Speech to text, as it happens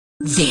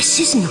This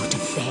is not a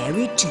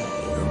fairy tale.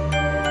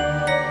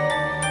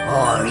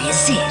 Or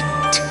is it?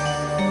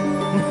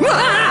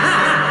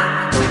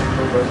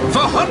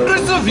 For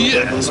hundreds of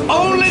years,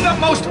 only the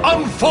most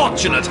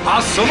unfortunate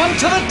are summoned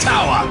to the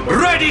tower,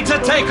 ready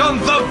to take on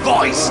the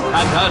Voice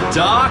and her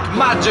dark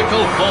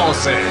magical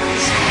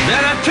forces.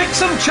 There are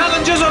tricks and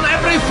challenges on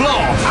every floor,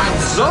 and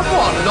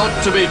someone not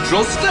to be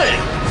trusted.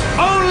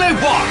 Only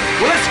one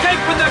will escape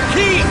with the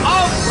key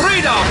of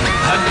freedom,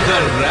 and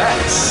the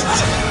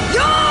rest...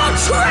 You're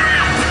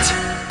trapped!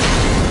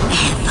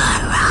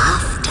 Ever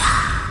after.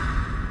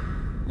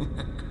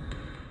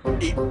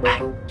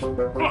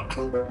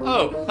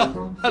 Oh,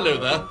 hello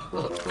there.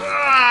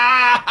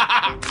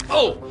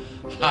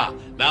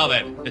 Now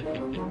then.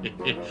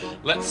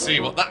 Let's see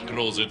what that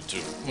grows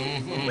into.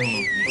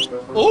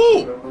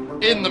 Oh,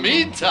 in the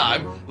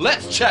meantime,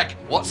 let's check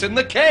what's in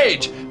the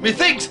cage.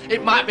 Methinks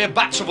it might be a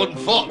batch of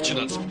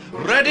unfortunates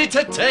ready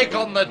to take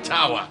on the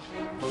tower.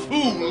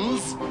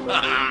 Fools.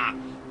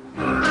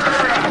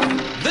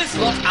 This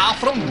lot are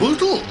from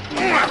Bootle.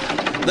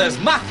 There's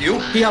Matthew,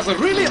 he has a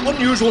really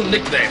unusual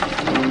nickname.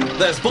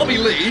 There's Bobby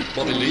Lee,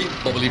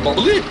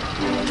 Bobbly.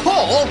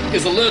 Paul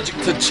is allergic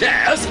to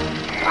chairs.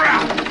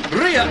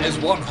 Ria is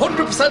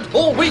 100%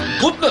 whole wheat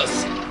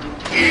goodness.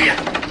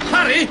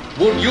 Harry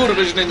won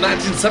Eurovision in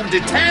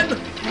 1970-10.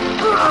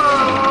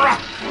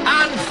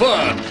 And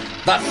Fern,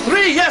 that's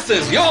 3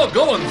 yeses you're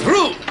going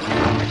through.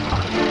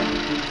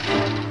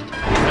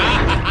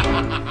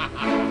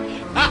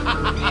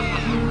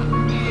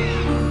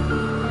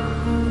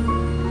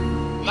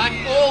 Like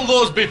all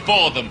those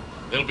before them,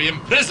 they'll be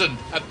imprisoned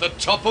at the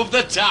top of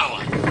the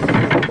tower.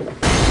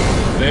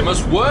 They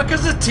must work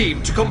as a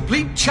team to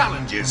complete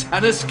challenges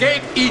and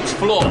escape each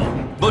floor.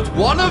 But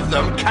one of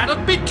them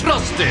cannot be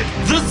trusted,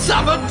 the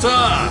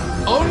Saboteur.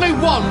 Only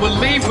one will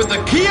leave with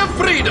the key of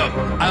freedom,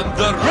 and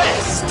the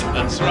rest...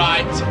 That's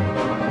right.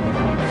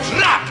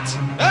 Trapped!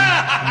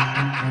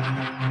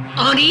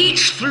 On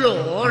each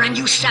floor, a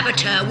new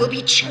saboteur will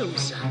be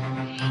chosen.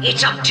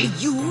 It's up to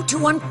you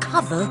to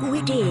uncover who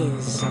it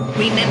is.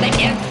 Remember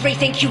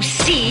everything you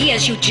see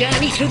as you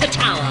journey through the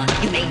tower.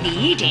 You may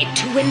need it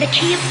to win the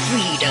key of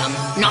freedom.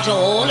 Not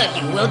all of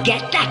you will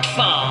get that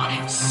far.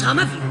 Some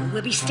of you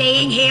will be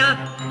staying here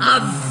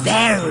a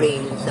very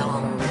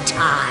long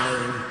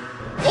time.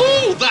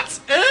 Oh,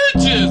 that's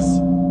ages!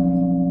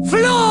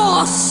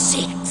 Floor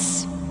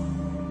 6.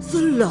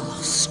 The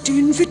Lost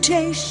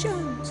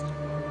Invitations.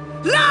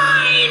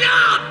 Line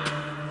up!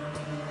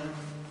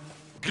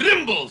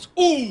 Grimbles!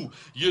 Ooh,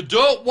 you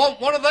don't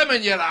want one of them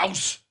in your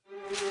house.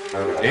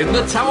 In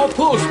the tower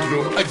post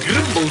room, a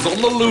Grimble's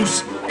on the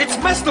loose. It's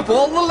messed up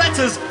all the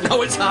letters.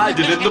 Now it's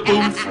hiding in the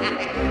booth.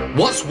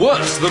 What's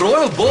worse, the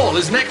Royal Ball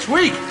is next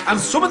week, and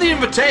some of the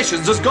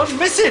invitations has gone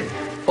missing.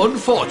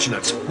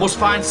 Unfortunates must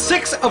find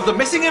 6 of the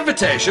missing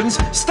invitations,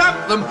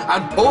 stamp them,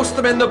 and post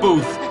them in the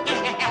booth.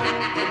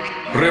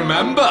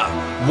 Remember,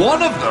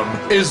 one of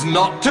them is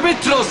not to be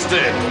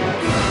trusted.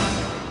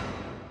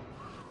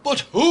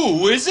 But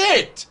who is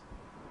it?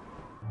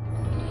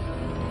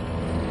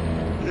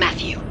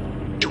 Matthew,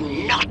 do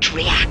not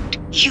react.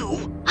 You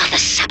are the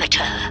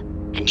Saboteur,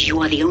 and you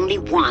are the only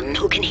one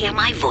who can hear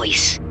my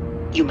voice.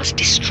 You must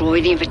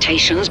destroy the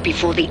invitations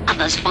before the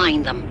others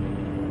find them.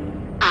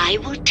 I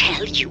will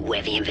tell you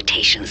where the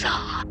invitations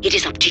are. It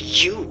is up to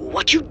you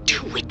what you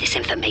do with this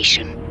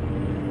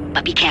information.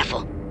 But be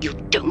careful. You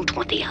don't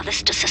want the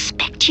others to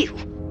suspect you.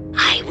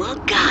 I will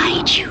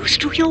guide you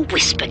through your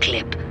whisper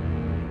clip.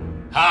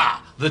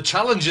 Ah, the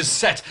challenge is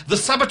set. The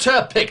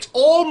Saboteur picked.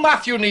 All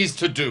Matthew needs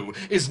to do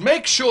is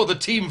make sure the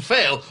team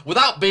fail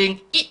without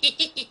being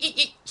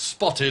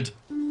spotted.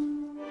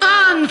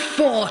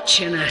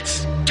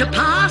 Unfortunate. To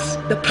pass,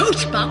 the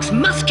postbox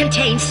must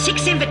contain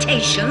 6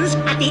 invitations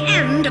at the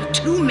end of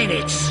 2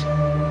 minutes.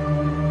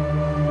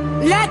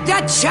 Let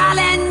the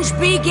challenge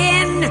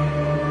begin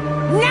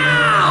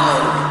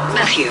now!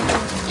 Matthew,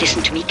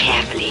 listen to me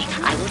carefully.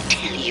 I will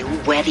tell you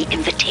where the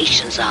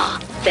invitations are.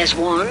 There's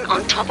one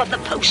on top of the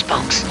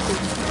postbox.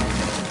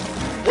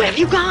 Where have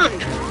you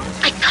gone?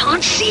 I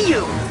can't see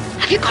you.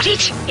 Have you got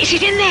it? Is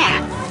it in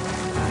there?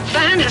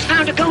 Fern has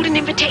found a golden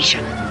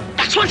invitation.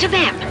 That's one to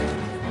them.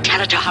 Tell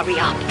her to hurry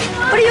up.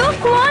 Hurry up,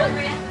 go on.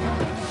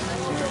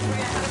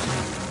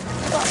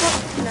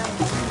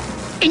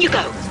 In you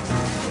go.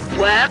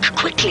 Work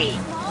quickly.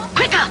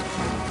 Quicker.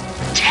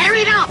 Tear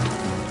it up.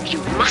 You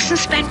mustn't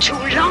spend too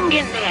long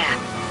in there.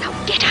 Now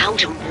get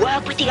out and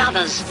work with the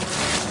others.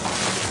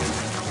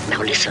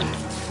 Now listen.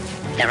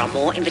 There are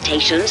more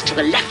invitations to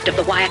the left of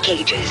the wire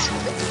cages.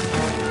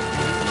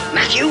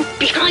 Matthew,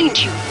 behind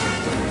you.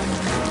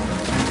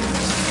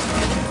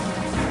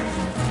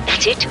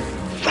 That's it.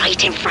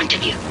 Right in front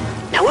of you.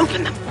 Now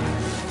open them.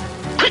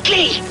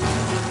 Quickly!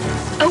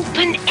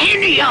 Open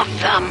any of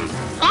them!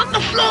 On the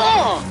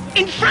floor!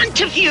 In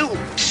front of you!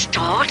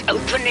 Start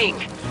opening!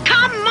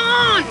 Come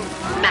on!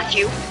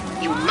 Matthew,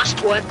 you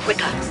must work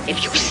quicker.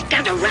 If you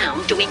stand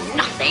around doing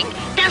nothing,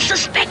 they'll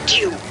suspect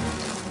you.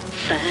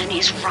 Fern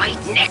is right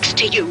next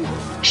to you.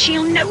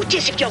 She'll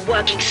notice if you're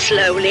working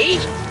slowly.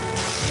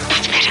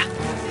 That's better.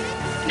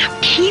 Now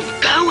keep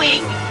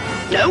going.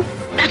 No,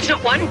 that's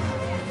not one.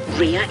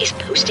 Rhea is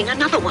posting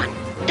another one.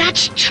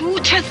 That's 2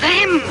 to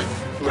them.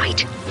 Right,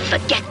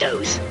 forget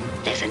those.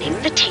 There's an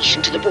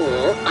invitation to the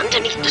ball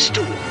underneath the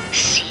stool.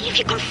 See if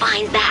you can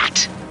find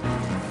that.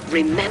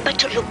 Remember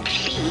to look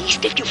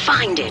pleased if you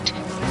find it.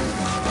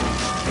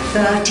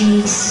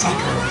 30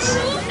 seconds.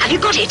 Have you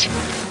got it?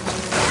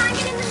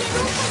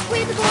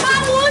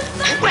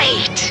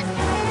 Great!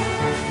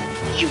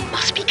 You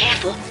must be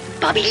careful.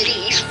 Bobby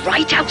Lee's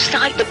right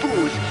outside the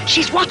booth.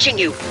 She's watching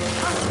you.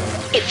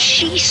 If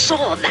she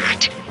saw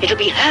that, it'll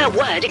be her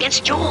word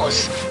against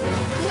yours.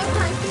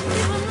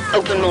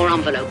 Open more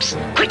envelopes.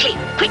 Quickly,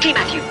 quickly,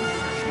 Matthew.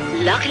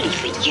 Luckily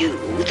for you,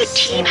 the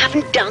team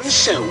haven't done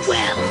so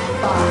well.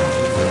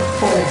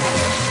 5, 4,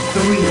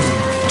 3,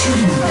 2,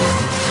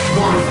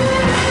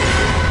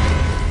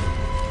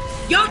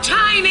 1. Your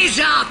time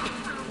is up!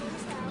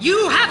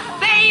 You have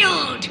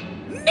failed!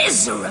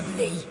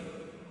 Miserably!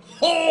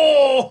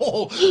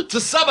 Oh, to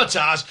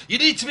sabotage, you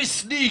need to be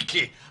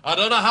sneaky. I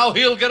don't know how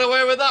he'll get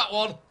away with that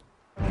one.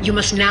 You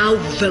must now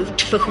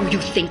vote for who you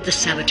think the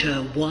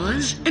saboteur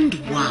was and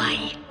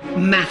why.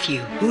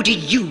 Matthew, who do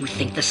you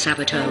think the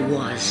saboteur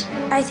was?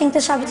 I think the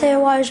saboteur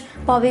was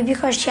Bobby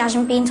because she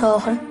hasn't been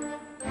talking.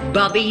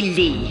 Bobby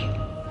Lee.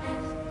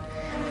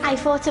 I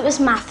thought it was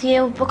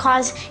Matthew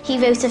because he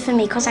voted for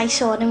me because I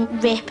saw him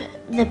rip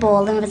the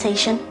ball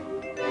invitation.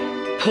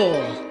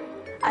 Paul.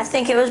 I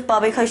think it was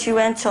Bobby because she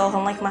weren't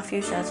talking like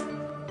Matthew said.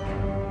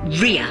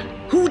 Rhea,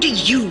 who do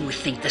you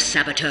think the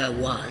saboteur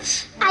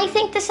was? I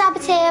think the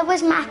saboteur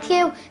was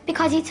Matthew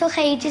because he took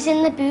ages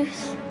in the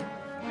booth.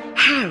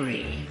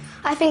 Harry.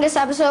 I think the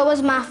saboteur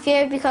was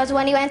Matthew because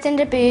when he went in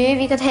the booth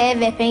he could hear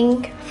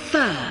ripping.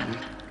 Fern.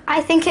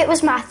 I think it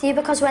was Matthew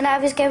because when I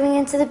was going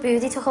into the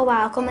booth he took a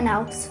while coming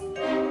out.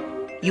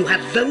 You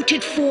have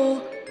voted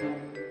for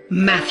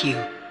Matthew.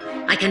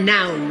 I can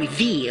now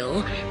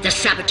reveal the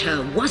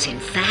saboteur was in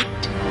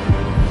fact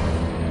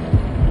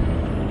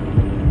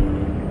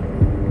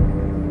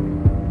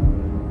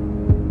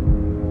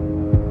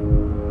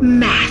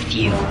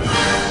Matthew.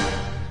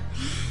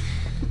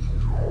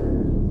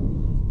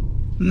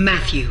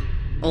 Matthew,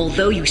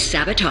 although you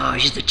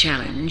sabotaged the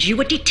challenge, you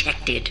were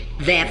detected.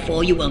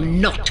 Therefore, you will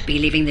not be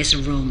leaving this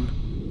room.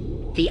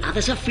 The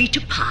others are free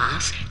to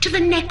pass to the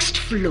next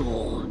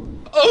floor.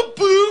 Oh,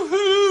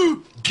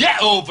 boo-hoo!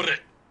 Get over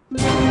it!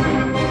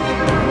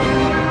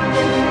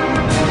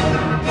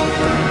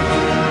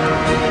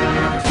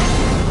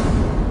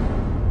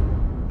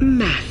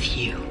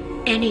 Matthew,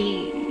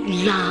 any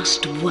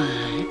last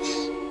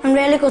words? I'm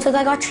really gutted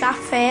I got trapped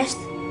first.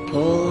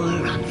 Poor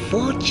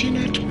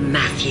unfortunate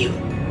Matthew.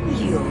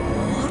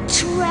 You're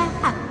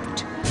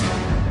trapped.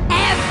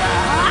 Ever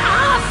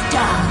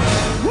after.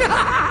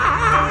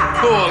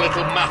 Poor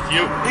little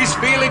Matthew. He's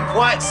feeling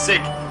quite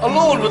sick,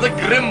 alone with a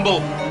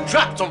Grimble,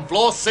 trapped on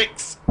floor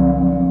 6.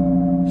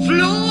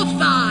 Floor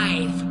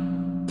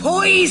 5.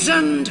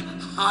 Poisoned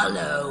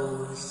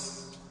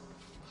hollows.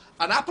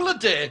 An apple a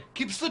day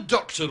keeps the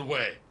doctor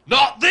away.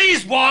 Not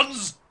these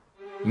ones!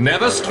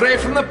 Never stray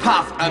from the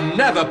path and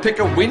never pick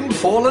a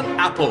wind-fallen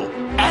apple.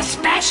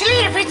 Especially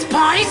if it's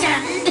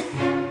poisoned.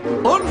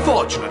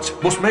 Unfortunates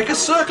must make a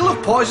circle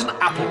of poisoned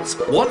apples.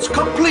 Once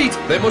complete,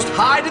 they must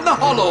hide in the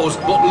hollows.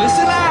 But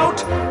listen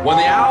out! When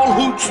the owl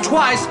hoots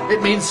twice,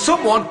 it means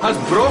someone has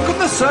broken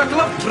the circle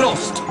of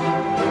trust.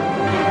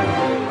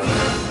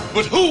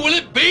 But who will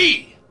it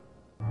be?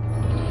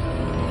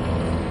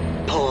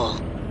 Paul,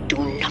 do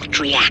not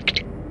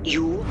react.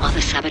 You are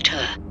the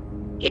saboteur.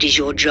 It is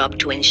your job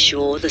to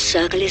ensure the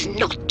circle is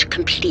not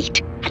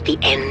complete at the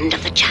end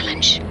of the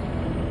challenge.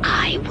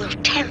 I will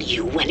tell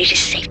you when it is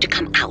safe to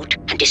come out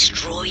and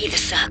destroy the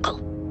circle.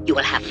 You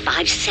will have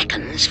 5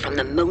 seconds from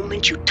the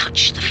moment you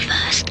touch the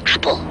first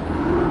apple.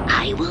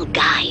 I will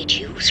guide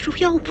you through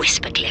your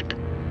whisper clip.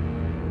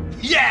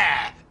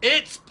 Yeah!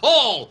 It's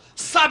Paul!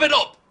 Sab it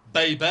up,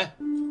 baby!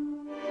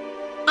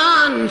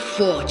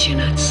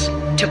 Unfortunates.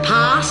 To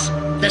pass,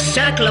 the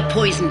circle of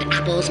poisoned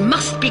apples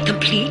must be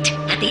complete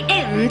at the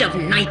end of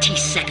 90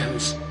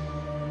 seconds.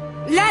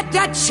 Let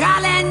the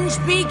challenge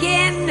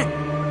begin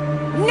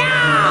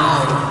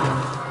now!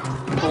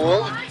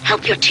 Paul,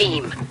 help your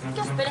team.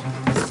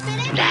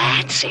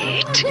 That's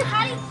it.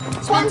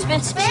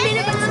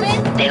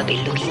 They'll be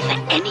looking for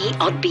any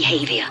odd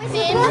behavior.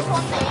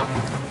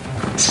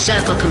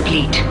 Circle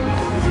complete.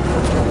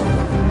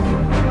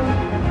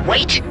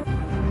 Wait.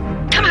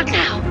 Come out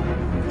now.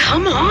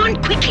 Come on,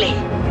 quickly.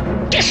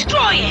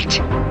 Destroy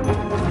it.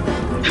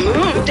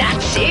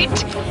 That's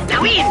it.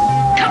 Now in.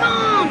 Come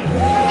on.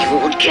 You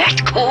won't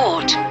get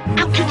caught.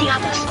 Out with the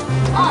others.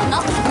 Oh,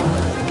 no.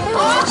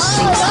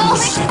 60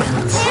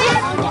 seconds.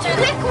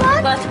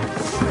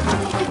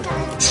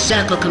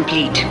 Circle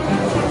complete.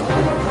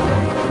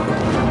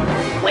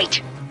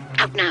 Wait.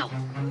 Out now.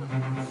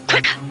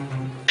 Quicker.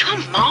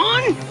 Come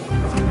on.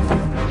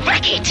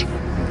 Wreck it.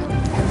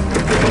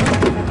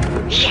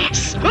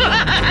 Yes.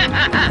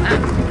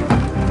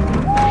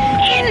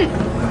 In.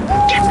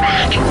 Get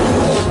back.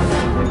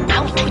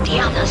 Out with the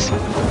others.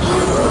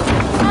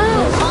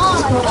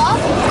 Oh,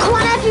 Come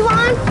on,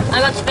 everyone.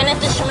 I got spin it,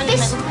 there's some in the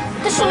middle.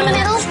 There's some in the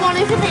middle. There's one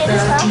over there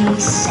as well.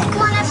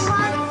 Come on,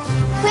 everyone.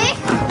 Quick.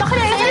 Knock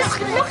it over.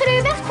 Knock it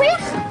over.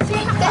 Quick.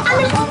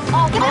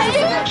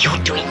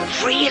 You're doing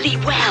really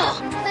well.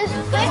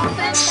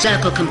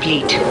 Circle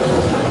complete.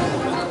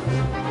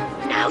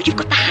 Now you've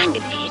got the hang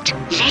of it.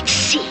 Let's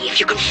see if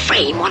you can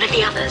frame one of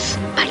the others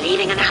by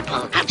leaving an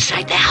apple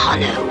outside their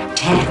hollow.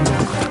 10,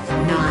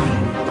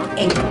 9,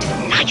 8.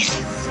 Nice.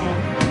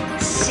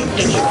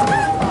 6.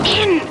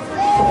 In.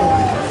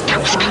 That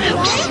was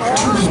close.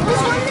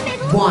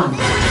 1.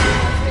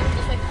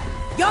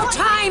 Your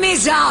time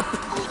is up.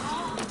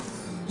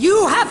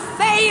 You have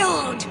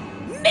failed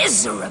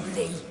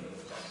miserably.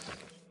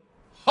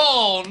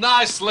 Oh,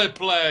 nicely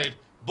played.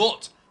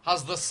 But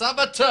has the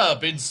saboteur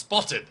been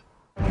spotted?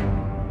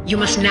 You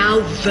must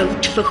now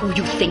vote for who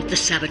you think the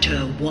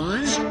saboteur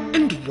was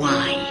and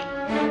why.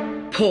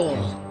 Paul,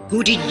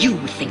 who did you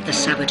think the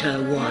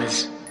saboteur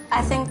was?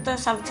 I think the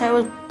saboteur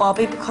was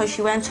Bobby because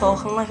she went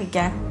talking like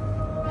again.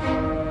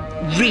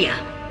 Ria.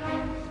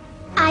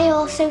 I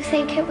also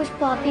think it was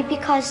Bobby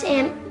because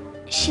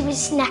she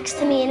was next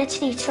to me in a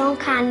tree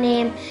trunk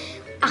and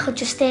I could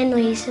just hear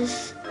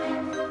noises.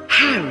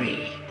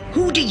 Harry,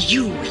 who did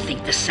you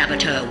think the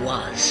saboteur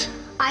was?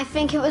 I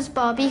think it was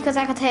Bobby because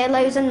I could hear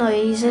loads of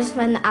noises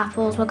when the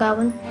apples were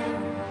going.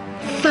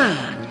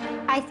 Fern.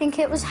 I think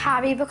it was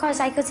Harry because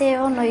I could hear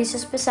all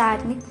noises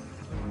beside me.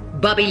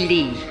 Bobby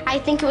Lee. I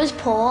think it was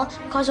Paul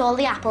because all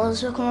the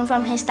apples were coming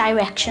from his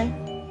direction.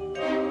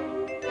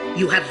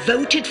 You have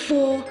voted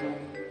for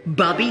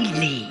Bobby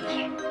Lee.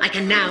 I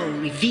can now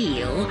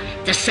reveal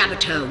the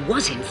saboteur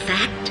was in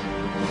fact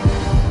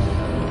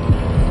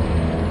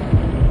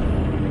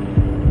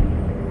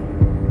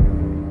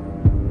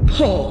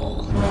Paul.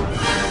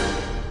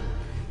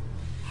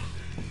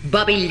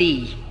 Bobby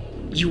Lee,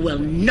 you will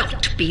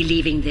not be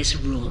leaving this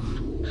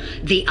room.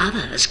 The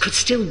others could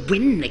still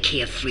win the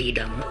key of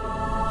freedom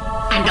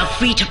and are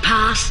free to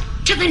pass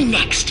to the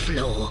next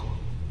floor.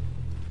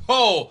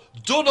 Oh,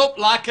 done up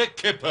like a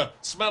kipper.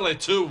 Smelly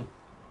too.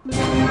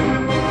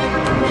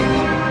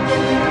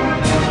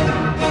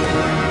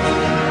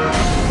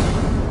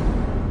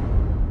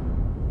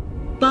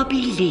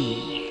 Bobby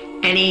Lee,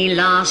 any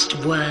last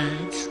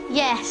words?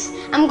 Yes,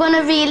 I'm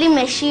gonna really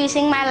miss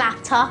using my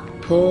laptop.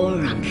 Poor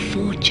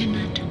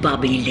unfortunate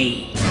Bobby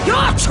Lee.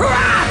 You're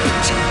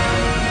trapped!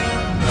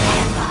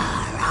 Ever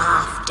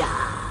after.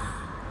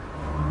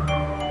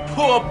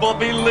 Poor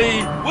Bobby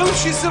Lee. Will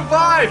she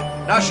survive?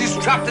 Now she's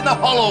trapped in the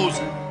hollows,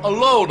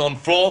 alone on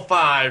floor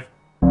 5.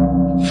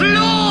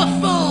 Floor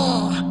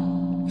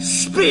 4.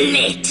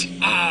 Split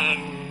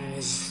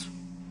ends.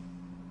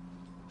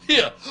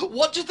 Here,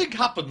 what do you think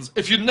happens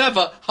if you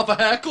never have a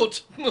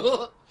haircut?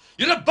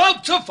 You're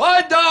about to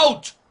find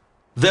out!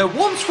 There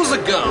once was a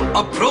girl,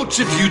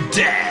 approach if you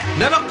dare.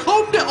 Never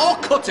combed it or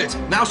cut it,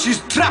 now she's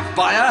trapped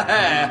by her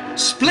hair.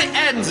 Split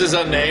Ends is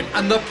her name,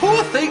 and the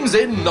poor thing's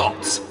in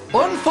knots.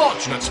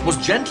 Unfortunate must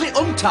gently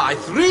untie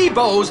 3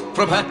 bows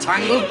from her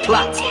tangled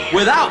plait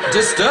without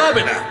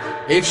disturbing her.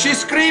 If she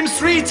screams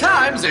 3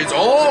 times, it's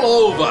all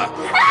over.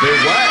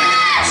 Beware,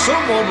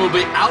 someone will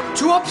be out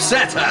to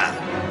upset her.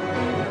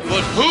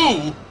 But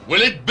who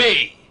will it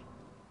be?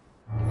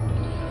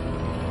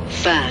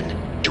 Fern,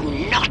 do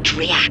not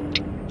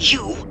react.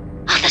 You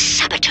are the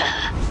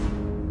saboteur.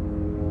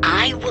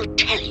 I will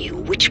tell you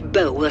which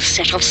bow will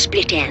set off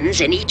split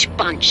ends in each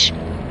bunch.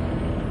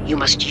 You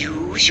must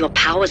use your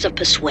powers of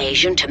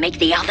persuasion to make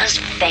the others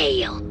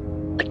fail.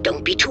 But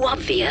don't be too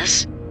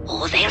obvious,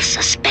 or they'll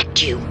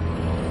suspect you.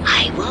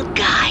 I will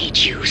guide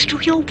you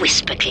through your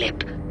whisper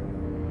clip.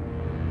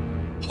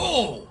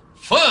 Oh,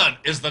 Fern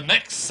is the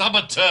next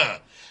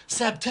saboteur.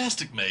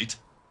 Sabtastic, mate.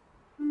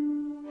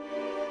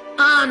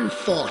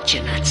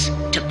 Unfortunate.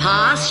 To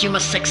pass, you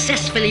must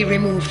successfully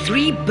remove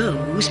 3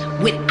 bows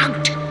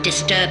without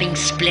disturbing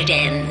split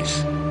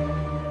ends.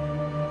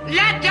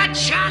 Let the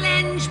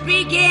challenge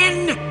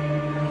begin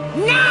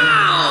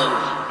now!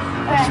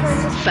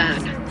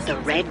 Fern, the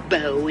red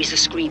bow is a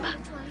screamer.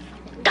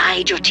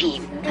 Guide your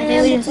team.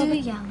 I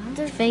think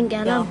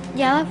yellow.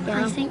 Yellow?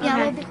 I think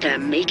yellow. They're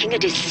making a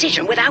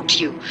decision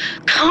without you.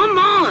 Come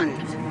on!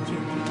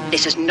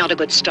 This is not a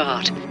good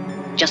start.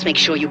 Just make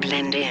sure you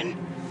blend in.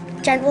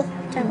 Gentle.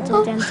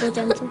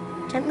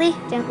 Gently.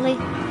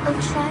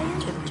 I'm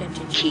trying.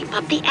 Keep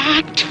up the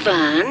act,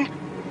 Fern.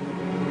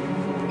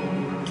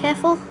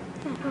 Careful.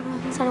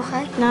 Is that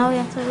okay? No, you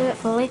have to do it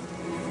fully.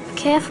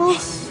 Careful.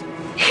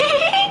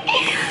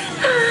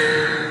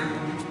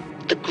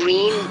 The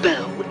green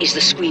bow is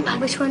the screamer.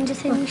 Which one do you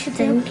think we should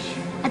do?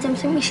 I don't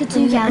think we should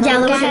do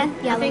yellow again.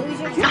 Yellow.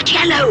 Not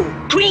yellow!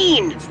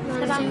 Green!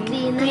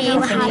 Green.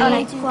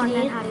 Harry.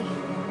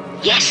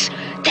 Yes,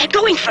 they're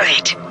going for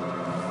it.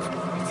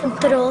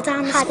 They're all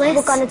down the split.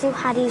 We're gonna do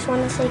Harry's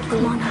one and say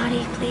green. Come on,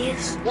 Harry,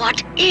 please.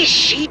 What is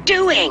she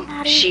doing?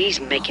 She's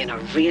making a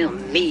real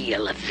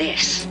meal of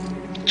this.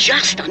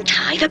 Just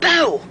untie the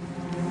bow.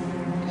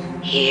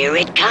 Here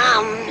it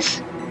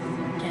comes.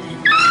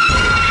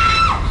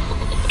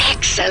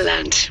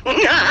 Excellent.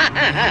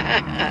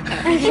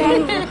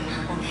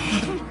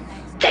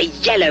 The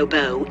yellow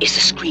bow is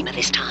the screamer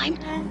this time.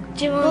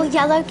 Do you want... Well,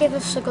 yellow gave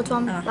us a good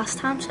one last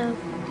time, so...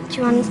 Do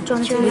you want to do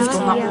We've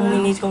done that one,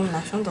 we need to go on the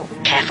next one, don't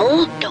we?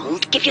 Careful,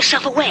 don't give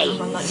yourself away.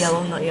 Not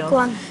yellow, not yellow. Go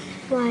on.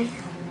 Why?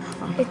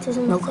 It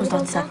doesn't No, matter. because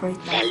that's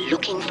separate. They're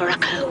looking for a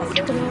code.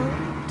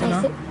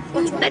 Dunno.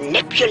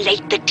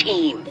 Manipulate the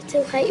team. It's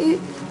okay.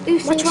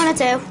 What do you want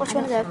to do? What do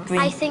you want to do? Green.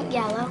 I think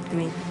yellow.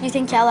 Green. You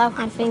think yellow?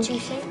 I think. What do you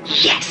think?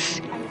 Yes,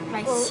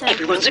 Right.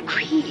 everyone's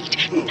agreed.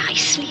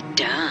 Nicely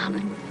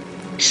done.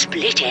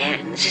 Split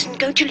Ends isn't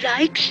going to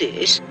like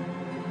this.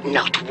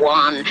 Not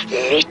one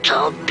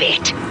little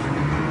bit.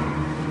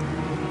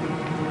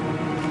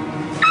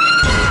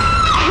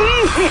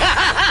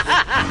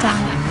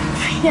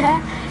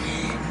 Yeah.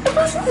 It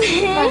wasn't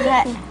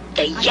me.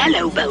 The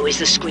yellow bow is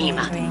the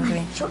screamer. Green,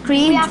 green.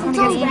 Green. We haven't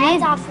done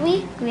red, have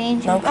we? Green.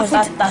 No, because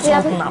that's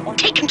open that one.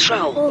 Take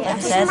control. Oh, Yeah, it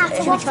it doesn't matter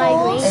says- what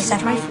falls. It's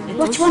separate.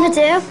 What do you want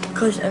to do?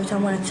 Because every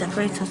time when it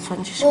separates, that's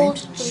when she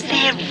screams.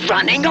 They're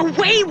running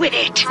away with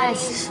it.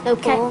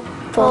 Okay.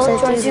 Paul, do you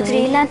want to do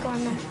green then?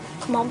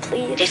 Come on,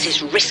 please. This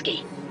is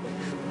risky.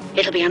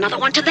 It'll be another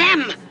one to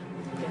them.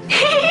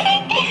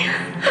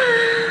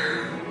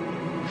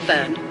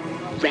 Fern,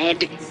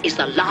 red is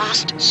the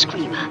last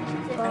screamer.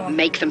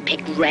 Make them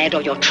pick red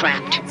or you're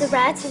trapped. The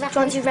red. Do you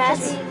want to do red?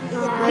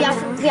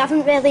 We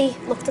haven't really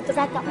looked at the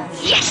red that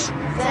much. Yes,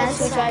 Red.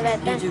 We try red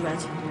You then. do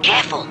red.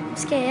 careful. I'm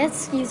scared.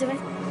 You do it.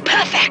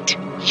 Perfect.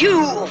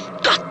 You've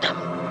got them.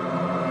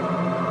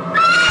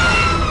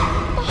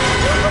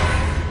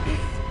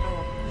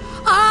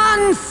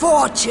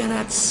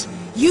 Unfortunates,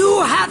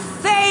 you have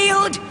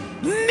failed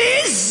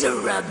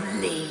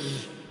miserably.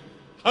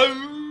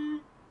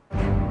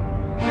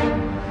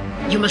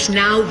 You must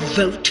now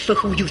vote for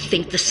who you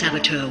think the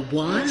saboteur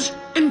was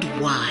and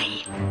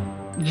why.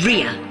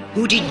 Rhea,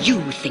 who did you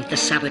think the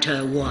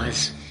saboteur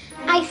was?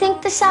 I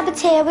think the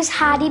saboteur was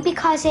Harry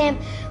because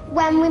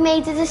when we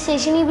made the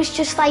decision, he was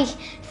just like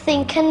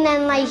thinking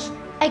and like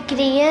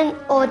agreeing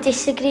or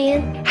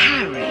disagreeing.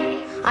 Harry.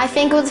 I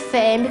think it was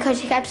Fern because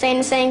she kept saying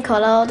the same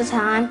colour all the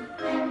time.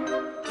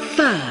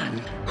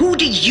 Fern, who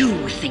did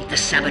you think the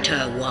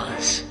saboteur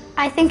was?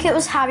 I think it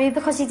was Harry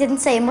because he didn't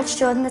say much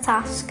during the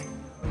task.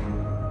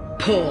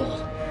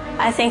 Paul.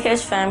 I think it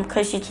was Fern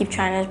because you keep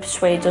trying to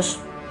persuade us.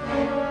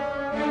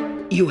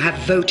 You have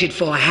voted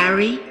for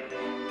Harry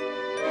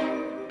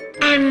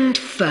and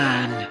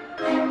Fern.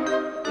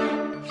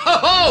 Ho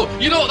ho!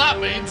 You know what that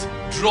means?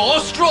 Draw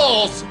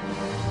straws!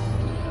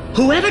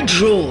 Whoever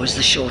draws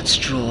the short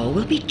straw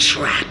will be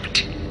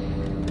trapped.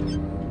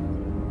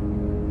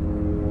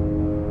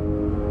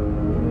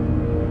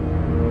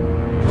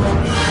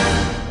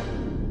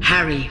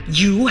 Harry,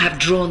 you have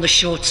drawn the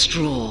short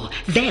straw.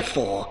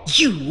 Therefore,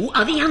 you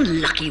are the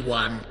unlucky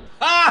one.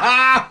 Ha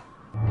ha!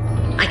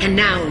 I can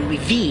now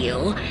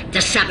reveal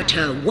the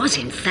saboteur was,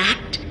 in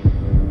fact,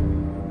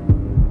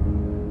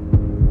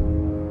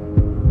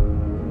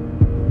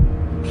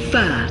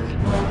 Fern.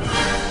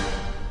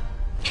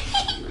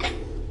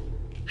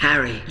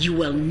 Harry, you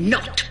will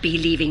not be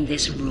leaving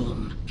this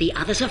room. The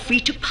others are free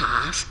to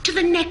pass to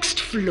the next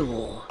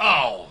floor.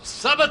 Oh,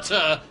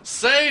 saboteur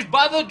saved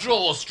by the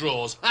draw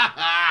straws. Ha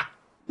ha!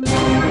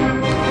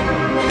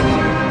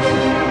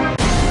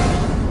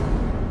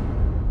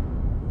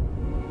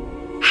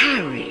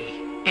 Harry,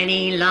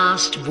 any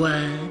last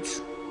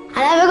words?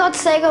 I never got to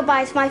say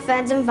goodbye to my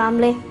friends and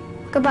family.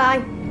 Goodbye.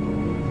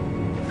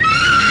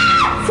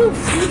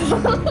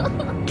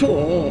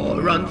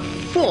 Poor,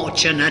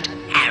 unfortunate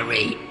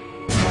Harry.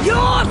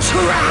 You're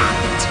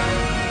trapped!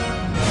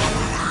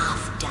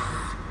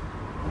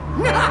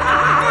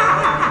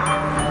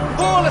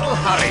 Poor little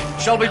Harry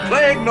shall be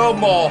playing no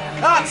more.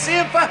 Can't see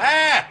him for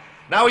hair.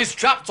 Now he's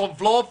trapped on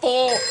floor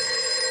 4.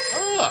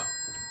 Ah.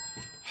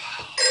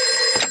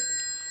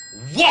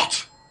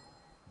 What?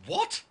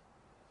 What?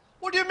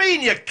 What do you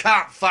mean you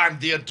can't find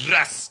the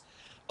address?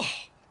 Oh,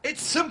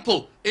 it's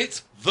simple.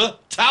 It's the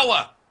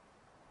tower.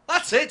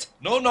 That's it.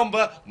 No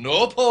number,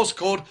 no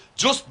postcode,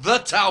 just the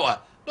tower.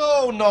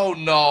 No, no,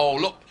 no.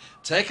 Look,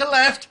 take a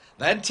left,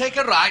 then take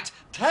a right,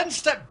 10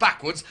 steps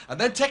backwards, and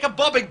then take a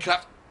bobbing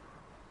craft.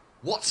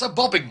 What's a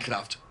bobbing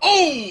craft?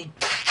 Oh!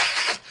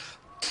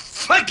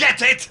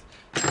 Forget it!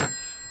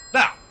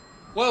 Now,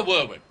 where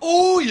were we?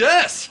 Oh,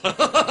 yes!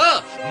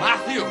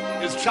 Matthew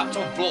is trapped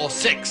on floor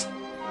 6.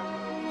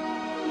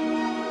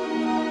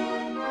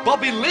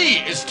 Bobby Lee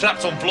is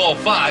trapped on floor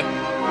 5.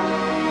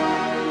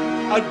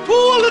 And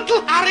poor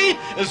little Harry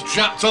is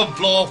trapped on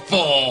floor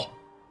 4.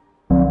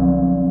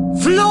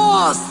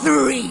 Floor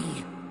 3.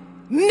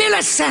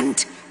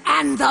 Millicent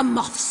and the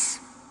Moths.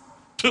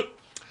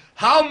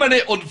 How many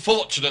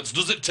unfortunates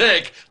does it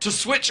take to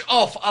switch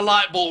off a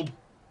light bulb?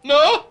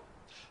 No?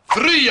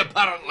 3,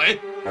 apparently.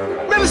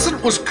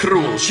 Millicent was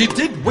cruel. She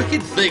did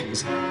wicked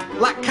things,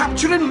 like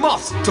capturing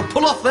moths to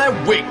pull off their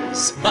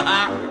wings.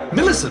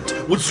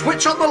 Millicent would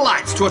switch on the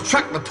lights to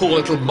attract the poor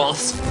little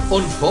moths.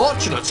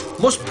 Unfortunates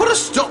must put a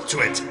stop to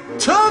it,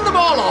 turn them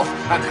all off,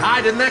 and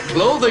hide in their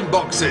clothing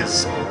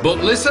boxes. But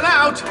listen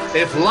out,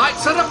 if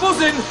lights are a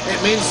buzzing,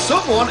 it means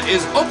someone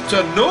is up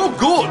to no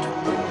good.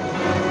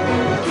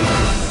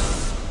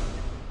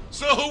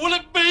 Who will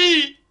it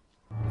be?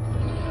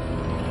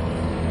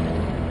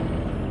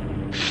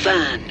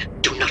 Fern,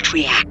 do not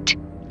react.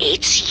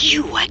 It's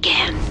you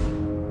again.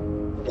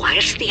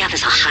 Whilst the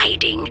others are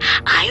hiding,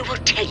 I will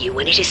tell you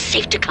when it is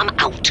safe to come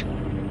out.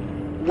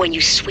 When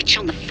you switch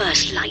on the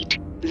first light,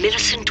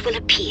 Millicent will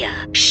appear.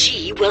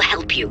 She will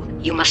help you.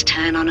 You must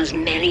turn on as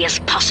many as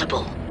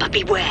possible. But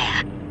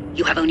beware.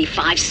 You have only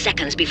 5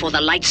 seconds before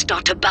the lights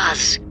start to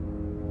buzz.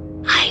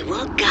 I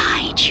will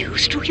guide you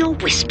through your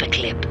whisper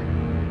clip.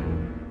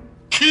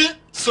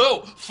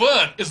 So,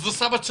 Fern is the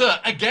saboteur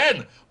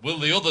again. Will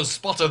the others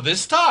spot her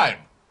this time?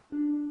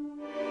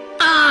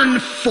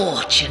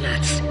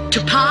 Unfortunate.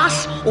 To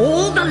pass,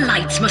 all the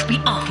lights must be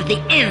off at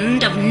the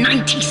end of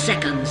 90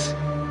 seconds.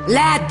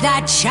 Let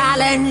the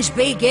challenge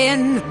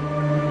begin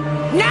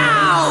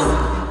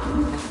now!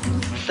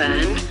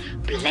 Fern,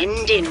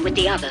 blend in with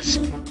the others.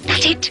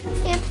 That's it.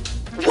 Yeah.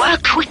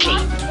 Work quickly.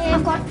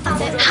 I've got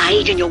it.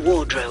 Hide in your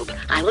wardrobe.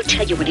 I will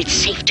tell you when it's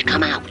safe to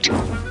come out.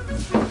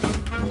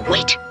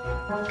 Wait.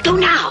 Go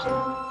now.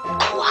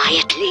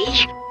 Quietly.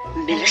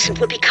 Millicent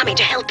will be coming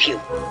to help you.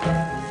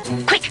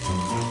 Quick.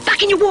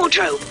 Back in your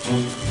wardrobe.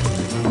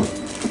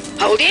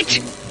 Hold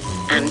it.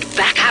 And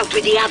back out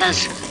with the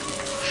others.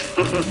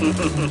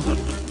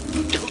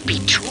 Don't be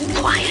too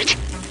quiet.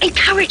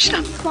 Encourage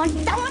them. Come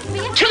on, that one,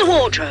 Rhea. To the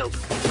wardrobe.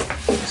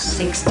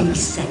 60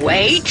 seconds.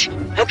 Wait.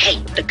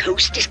 Okay, the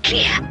coast is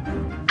clear.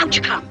 Out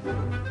you come.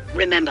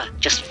 Remember,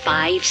 just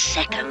 5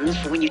 seconds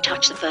for when you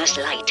touch the first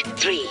light.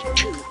 3,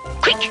 2,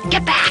 quick,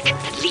 get back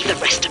and leave the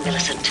rest to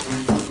Millicent.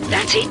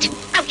 That's it.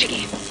 Out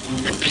again.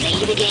 And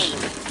play the game.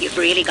 You've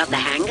really got the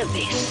hang of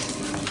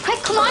this.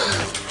 Quick, come on.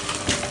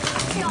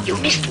 You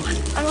missed one.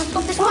 I want to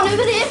put this one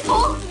over there,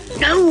 Paul.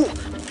 No,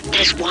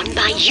 there's one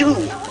by you.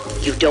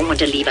 You don't want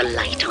to leave a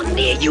light on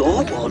near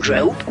your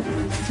wardrobe.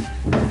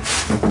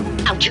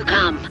 Out you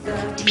come.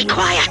 Be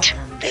quiet.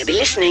 They'll be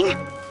listening.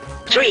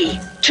 3,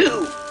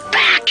 2,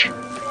 back.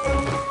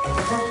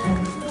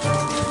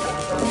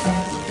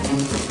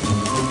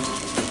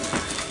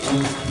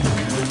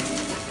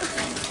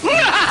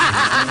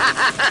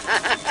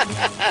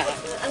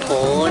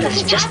 Paul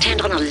has just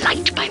turned on a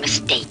light by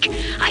mistake.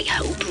 I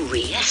hope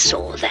Rhea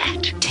saw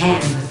that.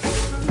 10,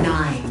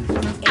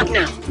 9, Out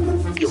now.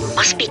 You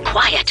must be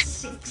quiet.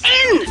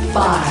 In!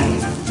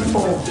 5,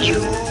 4,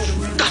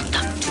 You've got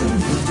them.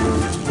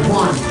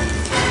 1.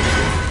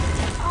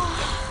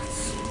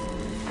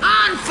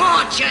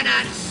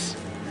 Unfortunate!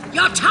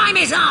 Your time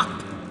is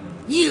up!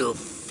 You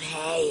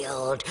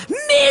failed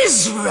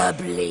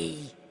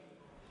miserably!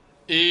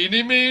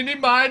 Eeny, meeny,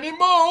 miny,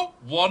 mo.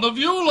 One of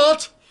you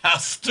lot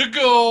has to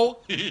go.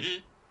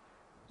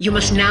 You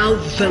must now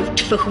vote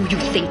for who you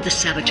think the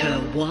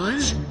saboteur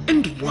was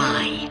and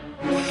why.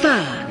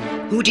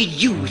 Fern, who do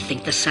you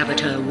think the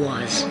saboteur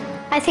was?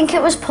 I think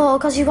it was Paul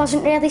because he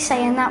wasn't really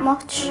saying that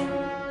much.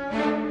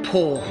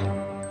 Paul.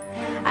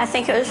 I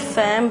think it was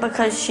Fern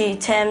because she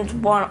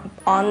turned one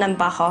on and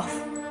back off.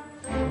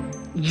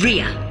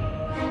 Rhea.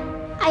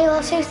 I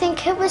also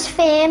think it was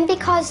Fern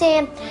because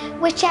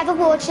whichever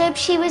wardrobe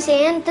she was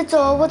in, the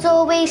door would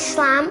always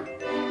slam.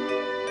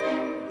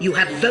 You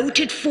have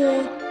voted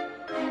for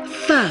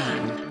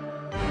Fern.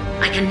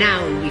 I can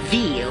now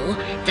reveal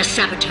the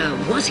saboteur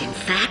was in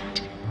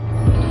fact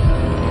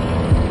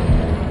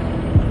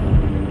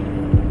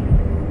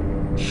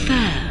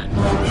Fern.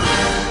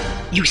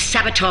 You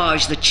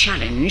sabotaged the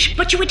challenge,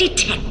 but you were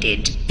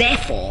detected.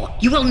 Therefore,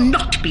 you will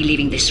not be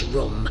leaving this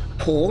room.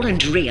 Paul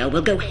and Rhea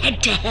will go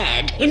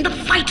head-to-head in the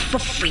fight for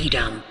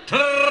freedom.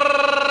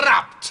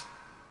 Trapped.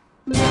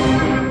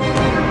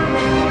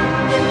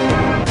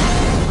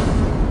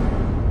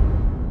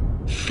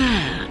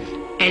 Fern,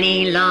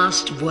 any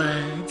last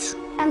words?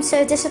 I'm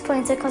so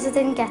disappointed because I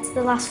didn't get to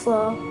the last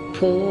floor.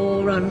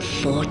 Poor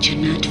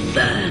unfortunate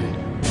Fern.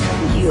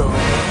 You're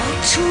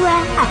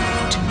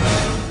trapped.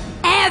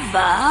 Ever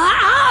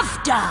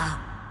after.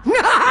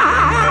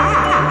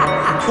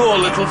 Poor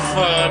little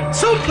Fern.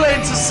 So plain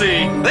to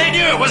see. They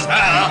knew it was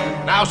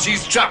her. Now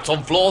she's trapped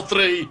on floor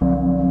 3.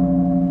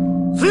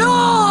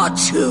 Floor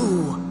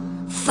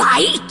 2.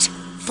 Fight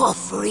for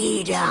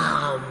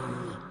freedom.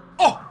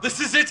 Oh, this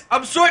is it.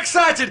 I'm so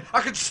excited.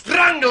 I could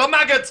strangle a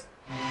maggot.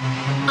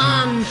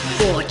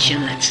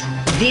 Unfortunate.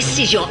 This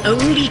is your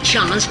only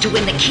chance to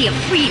win the key of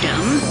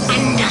freedom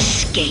and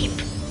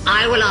escape.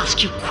 I will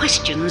ask you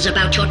questions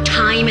about your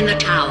time in the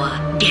tower.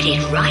 Get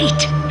it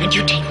right, and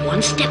you take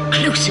 1 step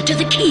closer to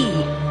the key.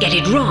 Get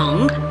it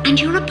wrong, and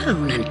your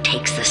opponent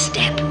takes the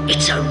step.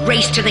 It's a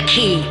race to the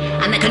key,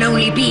 and there can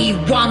only be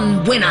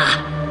one winner.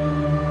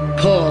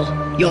 Paul,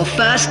 your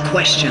first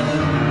question.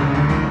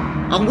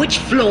 On which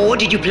floor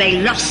did you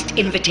play Lost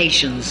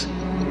Invitations?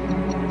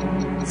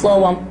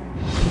 Floor 1.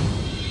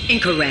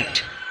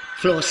 Incorrect.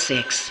 Floor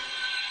 6.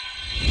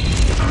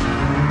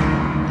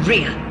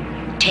 Rhea.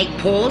 Take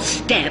Paul's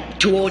step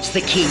towards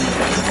the key.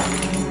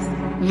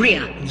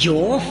 Rhea,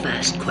 your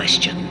first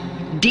question.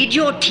 Did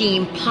your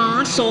team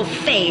pass or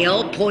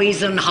fail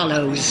Poison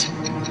Hollows?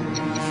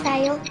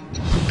 Fail.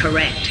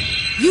 Correct.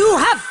 You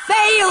have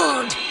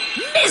failed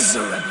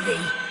miserably.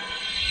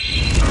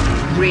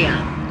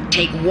 Rhea,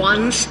 take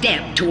one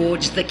step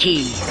towards the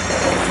key.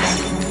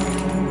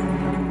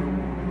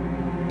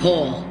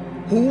 Paul,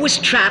 who was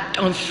trapped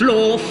on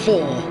floor 4?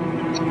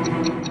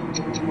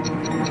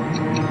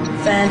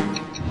 Fern.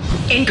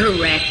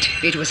 Incorrect.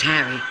 It was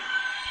Harry.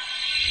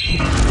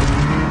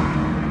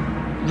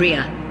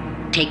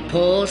 Rhea, take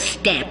Paul's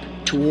step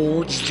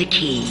towards the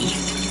key.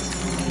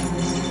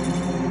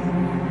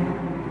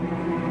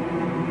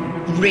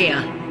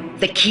 Rhea,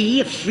 the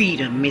key of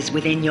freedom is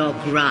within your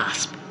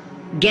grasp.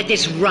 Get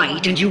this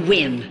right and you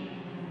win.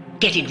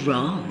 Get it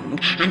wrong,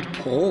 and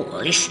Paul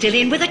is still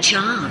in with a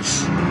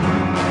chance.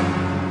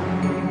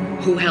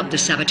 Who helped the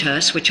saboteur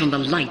switch on the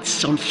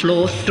lights on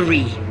floor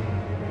 3?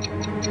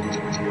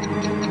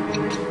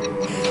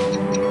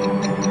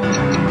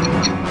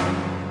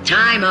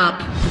 Time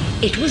up.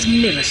 It was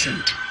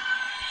Millicent.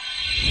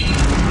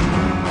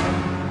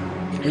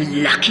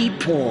 Lucky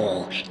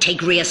Paul.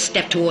 Take Rhea's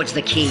step towards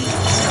the key.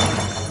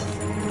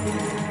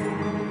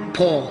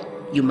 Paul,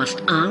 you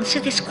must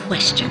answer this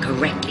question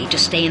correctly to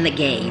stay in the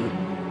game.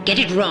 Get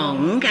it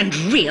wrong, and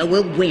Rhea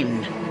will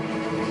win.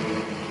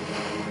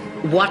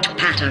 What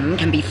pattern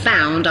can be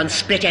found on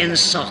split-end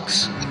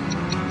socks?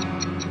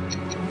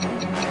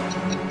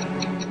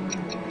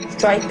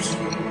 Stripes.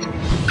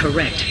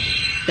 Correct.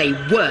 They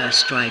were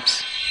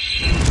stripes.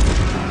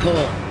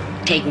 Paul,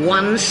 take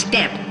one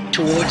step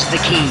towards the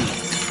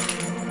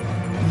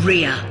key.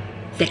 Rhea,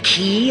 the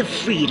key of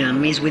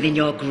freedom is within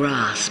your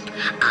grasp.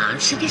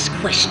 Answer this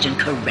question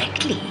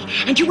correctly,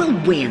 and you will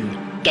win.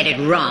 Get it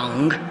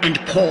wrong, and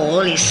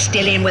Paul is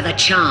still in with a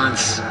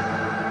chance.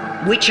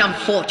 Which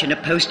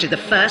unfortunate posted the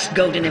first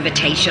golden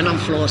invitation on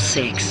floor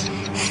 6?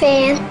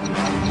 Fern.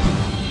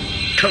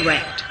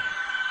 Correct.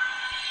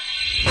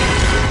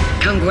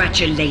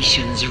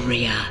 Congratulations,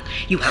 Rhea.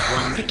 You have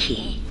won the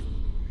key.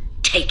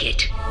 Take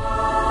it.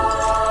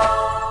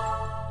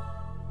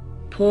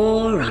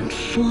 Poor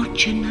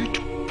unfortunate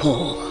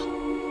Paul.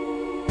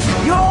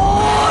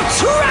 You're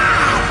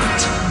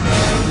trapped!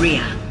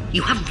 Rhea,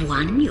 you have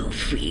won your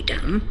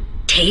freedom.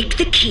 Take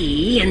the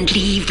key and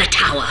leave the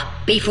tower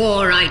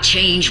before I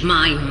change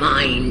my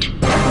mind.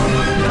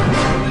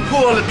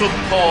 Poor little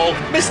Paul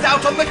missed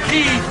out on the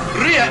key.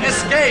 Rhea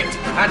escaped,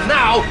 and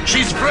now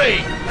she's free.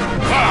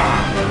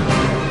 Ah!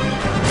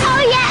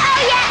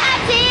 I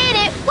did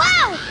it!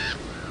 Wow!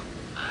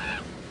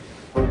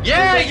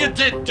 Yeah, you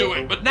did do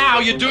it, but now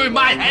you're doing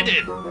my head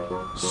in.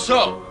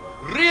 So,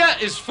 Rhea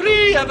is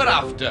free ever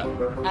after,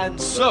 and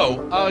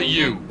so are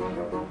you.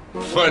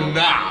 For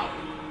now.